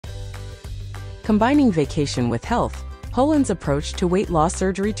Combining vacation with health, Poland's approach to weight loss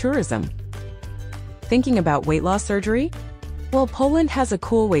surgery tourism. Thinking about weight loss surgery? Well, Poland has a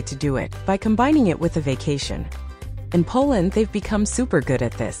cool way to do it, by combining it with a vacation. In Poland, they've become super good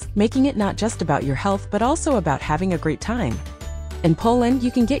at this, making it not just about your health but also about having a great time. In Poland,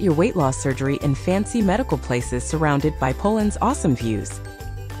 you can get your weight loss surgery in fancy medical places surrounded by Poland's awesome views.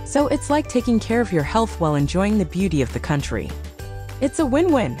 So it's like taking care of your health while enjoying the beauty of the country. It's a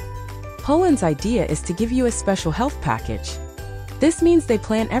win-win. Poland's idea is to give you a special health package. This means they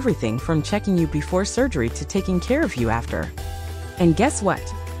plan everything from checking you before surgery to taking care of you after. And guess what?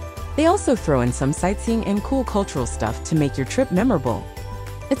 They also throw in some sightseeing and cool cultural stuff to make your trip memorable.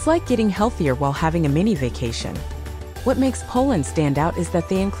 It's like getting healthier while having a mini vacation. What makes Poland stand out is that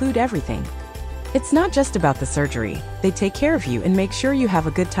they include everything. It's not just about the surgery, they take care of you and make sure you have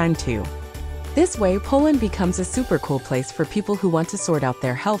a good time too. This way, Poland becomes a super cool place for people who want to sort out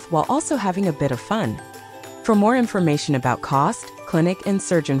their health while also having a bit of fun. For more information about cost, clinic, and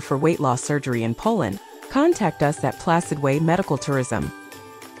surgeon for weight loss surgery in Poland, contact us at Placid Way Medical Tourism.